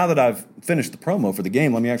 So now that I've finished the promo for the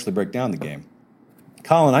game, let me actually break down the game.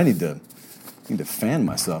 Colin, I need to fan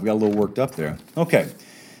myself. I got a little worked up there. Okay.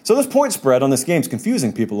 So this point spread on this game is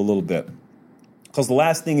confusing people a little bit, because the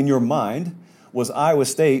last thing in your mind was Iowa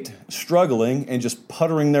State struggling and just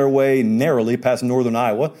puttering their way narrowly past Northern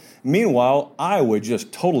Iowa. Meanwhile, Iowa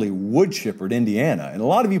just totally wood-chippered Indiana. And a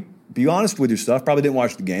lot of you, be honest with yourself, probably didn't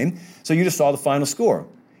watch the game, so you just saw the final score.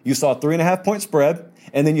 You saw a 3.5-point spread,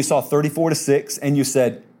 and then you saw 34-6, and you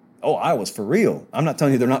said, oh, Iowa's for real. I'm not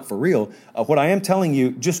telling you they're not for real. What I am telling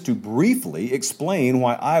you, just to briefly explain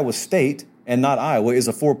why Iowa State and not Iowa is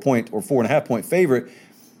a 4-point or 4.5-point favorite,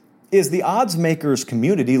 is the odds makers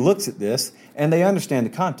community looks at this and they understand the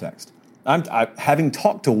context. Having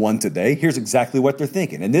talked to one today, here's exactly what they're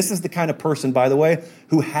thinking. And this is the kind of person, by the way,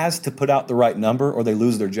 who has to put out the right number or they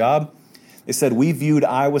lose their job. They said, we viewed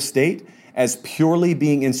Iowa State as purely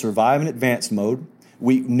being in survive and advance mode.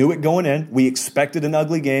 We knew it going in. We expected an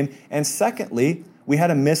ugly game. And secondly, we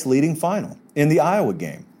had a misleading final in the Iowa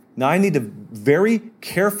game. Now, I need to very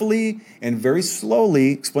carefully and very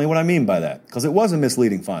slowly explain what I mean by that, because it was a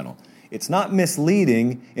misleading final. It's not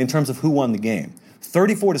misleading in terms of who won the game.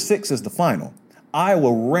 34-6 is the final.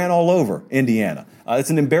 Iowa ran all over Indiana. It's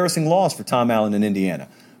an embarrassing loss for Tom Allen in Indiana.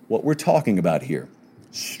 What we're talking about here,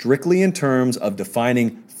 strictly in terms of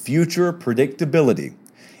defining future predictability,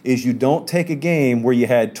 is you don't take a game where you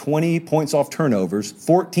had 20 points off turnovers,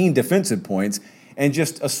 14 defensive points, and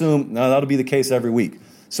just assume, no, that'll be the case every week.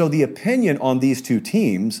 So the opinion on these two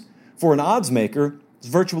teams for an odds maker is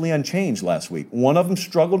virtually unchanged last week. One of them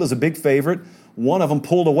struggled as a big favorite. One of them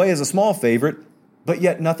pulled away as a small favorite. But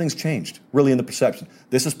yet nothing's changed, really, in the perception.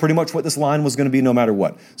 This is pretty much what this line was going to be no matter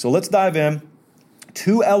what. So let's dive in.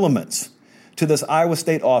 Two elements to this Iowa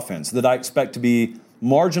State offense that I expect to be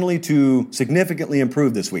marginally to significantly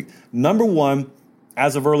improve this week. Number one,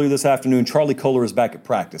 as of earlier this afternoon, Charlie Kolar is back at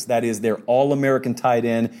practice. That is their All-American tight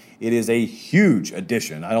end. It is a huge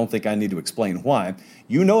addition. I don't think I need to explain why.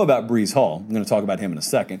 You know about Breece Hall. I'm going to talk about him in a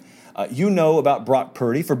second. You know about Brock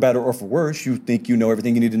Purdy, for better or for worse. You think you know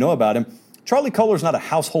everything you need to know about him. Charlie Kolar is not a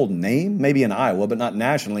household name, maybe in Iowa, but not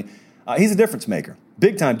nationally. He's a difference maker,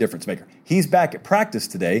 big-time difference maker. He's back at practice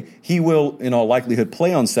today. He will, in all likelihood,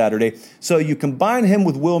 play on Saturday. So you combine him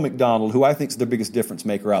with Will McDonald, who I think is the biggest difference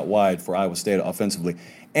maker out wide for Iowa State offensively,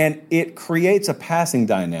 and it creates a passing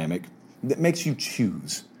dynamic that makes you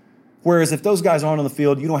choose. Whereas if those guys aren't on the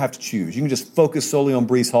field, you don't have to choose. You can just focus solely on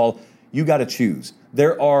Breece Hall. You got to choose.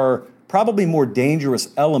 There are probably more dangerous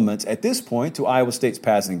elements at this point to Iowa State's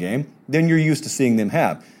passing game than you're used to seeing them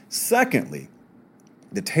have. Secondly,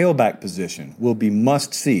 the tailback position will be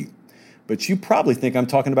must-see. But you probably think I'm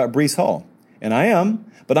talking about Breece Hall. And I am,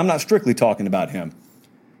 but I'm not strictly talking about him.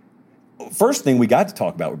 First thing we got to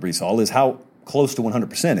talk about with Breece Hall is how close to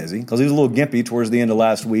 100% is he? Because he was a little gimpy towards the end of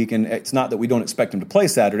last week, and it's not that we don't expect him to play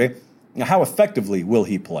Saturday. Now, how effectively will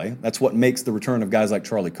he play? That's what makes the return of guys like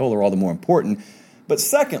Charlie Kolar all the more important. But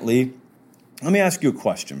secondly, let me ask you a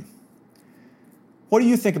question. What do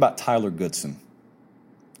you think about Tyler Goodson?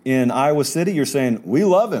 In Iowa City, you're saying, we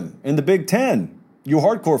love him. In the Big Ten, you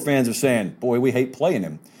hardcore fans are saying, boy, we hate playing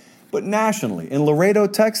him. But nationally, in Laredo,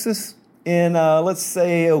 Texas, in, let's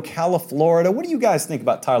say, Ocala, Florida, what do you guys think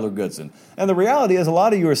about Tyler Goodson? And the reality is a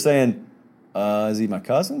lot of you are saying, is he my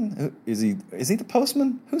cousin? Is he the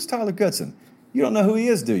postman? Who's Tyler Goodson? You don't know who he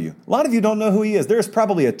is, do you? A lot of you don't know who he is. There's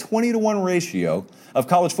probably a 20-to-1 ratio of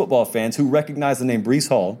college football fans who recognize the name Breece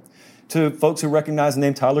Hall to folks who recognize the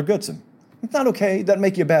name Tyler Goodson. It's not okay. It doesn't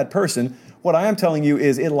make you a bad person. What I am telling you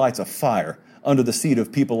is it lights a fire under the seat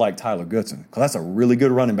of people like Tyler Goodson, because that's a really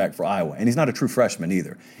good running back for Iowa, and he's not a true freshman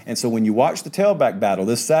either. And so when you watch the tailback battle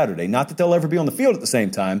this Saturday, not that they'll ever be on the field at the same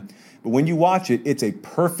time, but when you watch it, it's a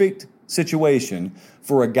perfect situation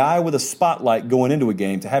for a guy with a spotlight going into a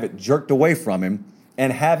game to have it jerked away from him,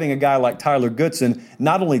 and having a guy like Tyler Goodson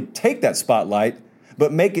not only take that spotlight,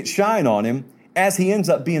 but make it shine on him as he ends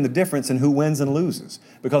up being the difference in who wins and loses.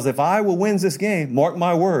 Because if Iowa wins this game, mark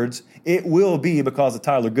my words, it will be because of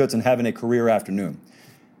Tyler Goodson having a career afternoon.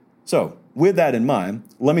 So, with that in mind,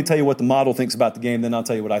 let me tell you what the model thinks about the game, then I'll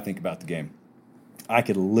tell you what I think about the game. I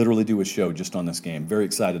could literally do a show just on this game. Very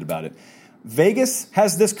excited about it. Vegas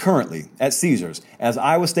has this currently at Caesars as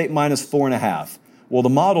Iowa State minus 4.5. Well, the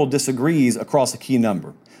model disagrees across a key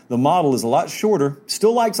number. The model is a lot shorter,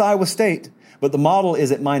 still likes Iowa State, but the model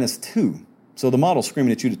is at minus 2. So the model's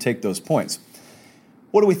screaming at you to take those points.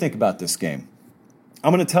 What do we think about this game?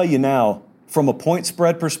 I'm going to tell you now, from a point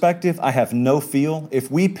spread perspective, I have no feel.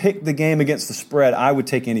 If we picked the game against the spread, I would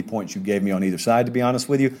take any points you gave me on either side, to be honest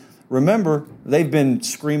with you. Remember, they've been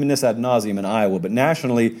screaming this ad nauseum in Iowa, but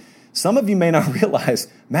nationally, some of you may not realize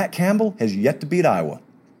Matt Campbell has yet to beat Iowa.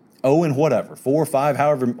 0 and whatever, 4 or 5,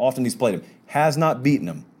 however often he's played him, has not beaten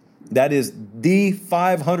him. That is the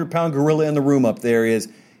 500-pound gorilla in the room up there is,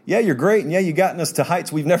 yeah, you're great, and yeah, you've gotten us to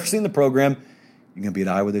heights we've never seen in the program. You're going to beat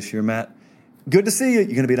Iowa this year, Matt? Good to see you. You're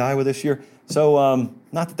going to beat Iowa this year. So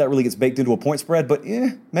not that really gets baked into a point spread, but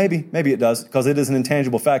maybe it does, because it is an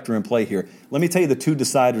intangible factor in play here. Let me tell you the two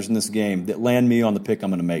deciders in this game that land me on the pick I'm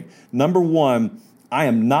going to make. Number one, I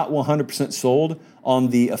am not 100% sold on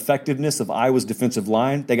the effectiveness of Iowa's defensive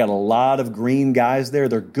line. They got a lot of green guys there.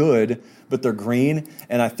 They're good, but they're green,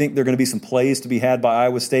 and I think there are going to be some plays to be had by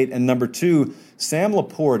Iowa State. And number two, Sam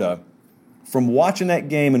Laporta, from watching that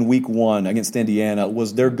game in week 1 against Indiana,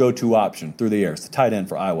 was their go-to option through the air. It's the tight end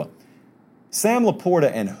for Iowa. Sam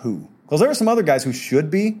Laporta and who? Because there are some other guys who should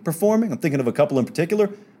be performing. I'm thinking of a couple in particular,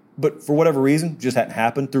 but for whatever reason, just hadn't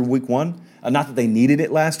happened through week 1. Not that they needed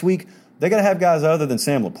it last week. They got to have guys other than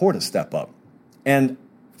Sam Laporta step up. And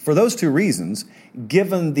for those two reasons,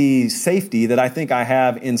 given the safety that I think I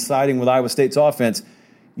have in siding with Iowa State's offense,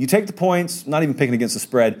 You take the points, not even picking against the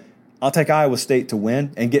spread. I'll take Iowa State to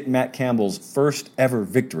win and get Matt Campbell's first ever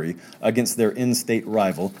victory against their in-state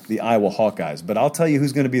rival, the Iowa Hawkeyes. But I'll tell you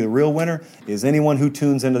who's going to be the real winner is anyone who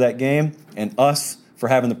tunes into that game, and us for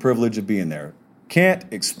having the privilege of being there.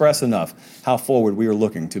 Can't express enough how forward we are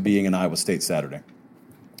looking to being in Iowa State Saturday.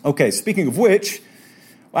 Okay, speaking of which,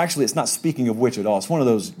 well, actually it's not speaking of which at all. It's one of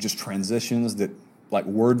those just transitions that like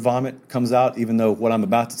word vomit comes out, even though what I'm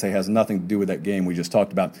about to say has nothing to do with that game we just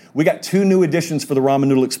talked about. We got 2 new additions for the Ramen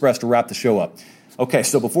Noodle Express to wrap the show up. Okay,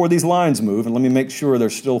 so before these lines move, and let me make sure they're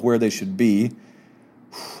still where they should be.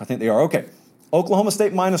 I think they are. Okay, Oklahoma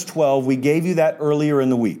State minus 12. We gave you that earlier in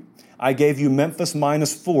the week. I gave you Memphis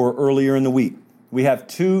minus 4 earlier in the week. We have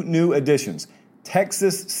 2 new additions.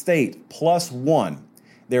 Texas State plus 1.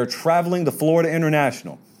 They're traveling to Florida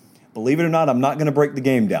International. Believe it or not, I'm not going to break the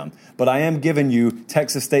game down, but I am giving you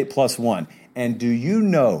Texas State plus 1. And do you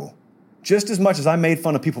know, just as much as I made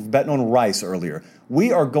fun of people for betting on Rice earlier,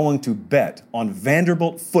 we are going to bet on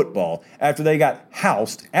Vanderbilt football after they got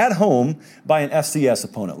housed at home by an FCS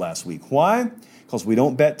opponent last week. Why? Because we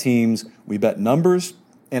don't bet teams, we bet numbers,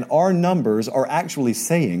 and our numbers are actually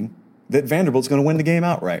saying that Vanderbilt's going to win the game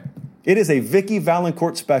outright. It is a Vicky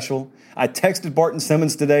Valancourt special. I texted Barton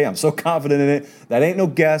Simmons today. I'm so confident in it. That ain't no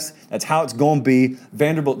guess. That's how it's going to be.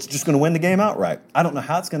 Vanderbilt's just going to win the game outright. I don't know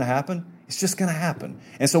how it's going to happen. It's just going to happen.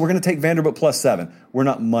 And so we're going to take Vanderbilt plus 7. We're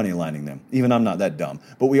not money lining them. Even I'm not that dumb.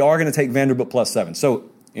 But we are going to take Vanderbilt plus 7. So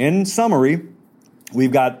in summary,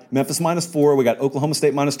 we've got Memphis minus 4. We got Oklahoma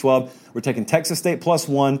State minus 12. We're taking Texas State plus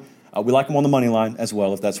 1. We like them on the money line as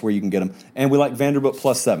well, if that's where you can get them. And we like Vanderbilt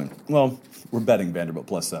plus 7. Well, we're betting Vanderbilt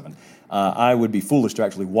plus 7. I would be foolish to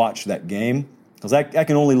actually watch that game because that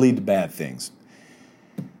can only lead to bad things.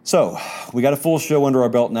 So we got a full show under our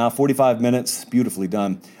belt now, 45 minutes, beautifully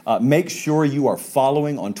done. Make sure you are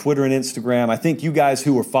following on Twitter and Instagram. I think you guys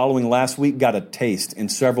who were following last week got a taste in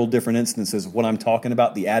several different instances of what I'm talking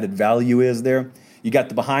about, the added value is there. You got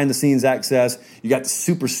the behind-the-scenes access. You got the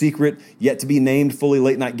super secret, yet-to-be-named fully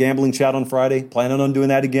late-night gambling chat on Friday. Planning on doing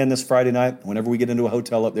that again this Friday night whenever we get into a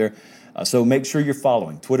hotel up there. So make sure you're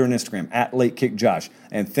following Twitter and Instagram at LateKickJosh.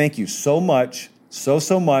 And thank you so much,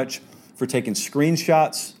 so much for taking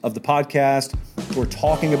screenshots of the podcast, for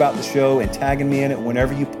talking about the show and tagging me in it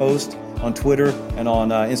whenever you post on Twitter and on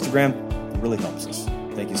Instagram. It really helps us.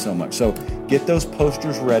 Thank you so much. So get those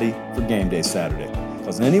posters ready for game day Saturday.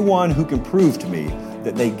 Because anyone who can prove to me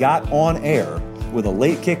that they got on air with a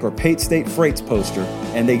Late Kick or Pate State Freights poster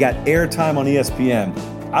and they got airtime on ESPN,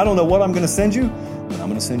 I don't know what I'm going to send you, but I'm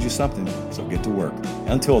going to send you something, so get to work.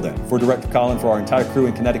 Until then, for Director Colin, for our entire crew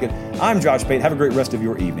in Connecticut, I'm Josh Pate. Have a great rest of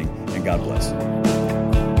your evening, and God bless.